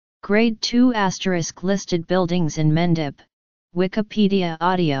Grade 2 * listed buildings in Mendip, Wikipedia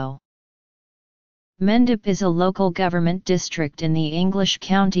Audio. Mendip is a local government district in the English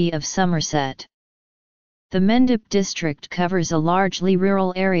county of Somerset. The Mendip district covers a largely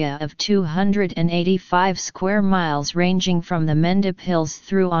rural area of 285 square miles ranging from the Mendip Hills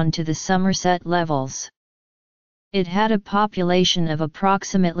through onto the Somerset Levels. It had a population of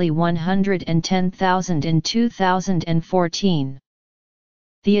approximately 110,000 in 2014.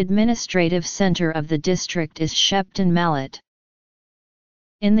 The administrative centre of the district is Shepton Mallet.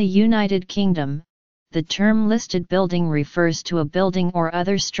 In the United Kingdom, the term listed building refers to a building or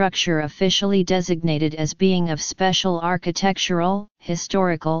other structure officially designated as being of special architectural,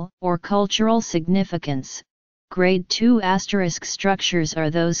 historical, or cultural significance. Grade 2 * structures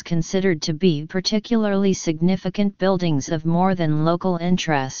are those considered to be particularly significant buildings of more than local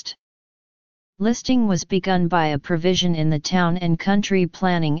interest. Listing was begun by a provision in the Town and Country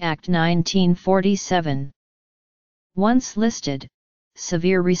Planning Act 1947. Once listed,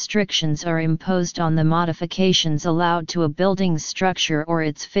 severe restrictions are imposed on the modifications allowed to a building's structure or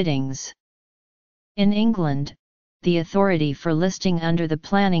its fittings. In England, the authority for listing under the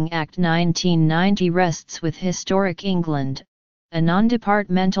Planning Act 1990 rests with Historic England, a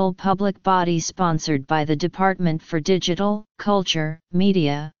non-departmental public body sponsored by the Department for Digital, Culture,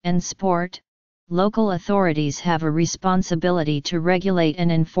 Media, and Sport. Local authorities have a responsibility to regulate and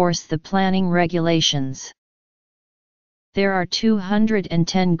enforce the planning regulations. There are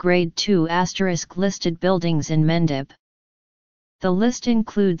 210 Grade 2 * listed buildings in Mendip. The list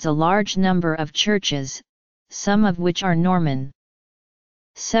includes a large number of churches, some of which are Norman.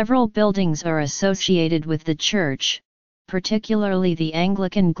 Several buildings are associated with the church, particularly the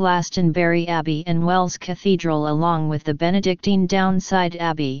Anglican Glastonbury Abbey and Wells Cathedral along with the Benedictine Downside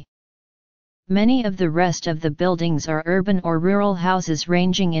Abbey. Many of the rest of the buildings are urban or rural houses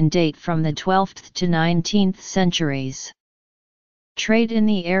ranging in date from the 12th to 19th centuries. Trade in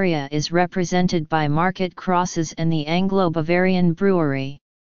the area is represented by market crosses and the Anglo-Bavarian Brewery.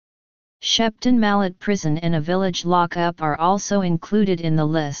 Shepton Mallet Prison and a village lock-up are also included in the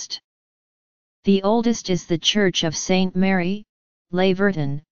list. The oldest is the Church of St. Mary,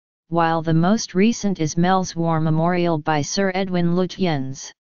 Laverton, while the most recent is Mel's War Memorial by Sir Edwin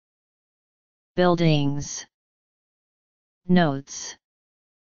Lutyens. Buildings. Notes.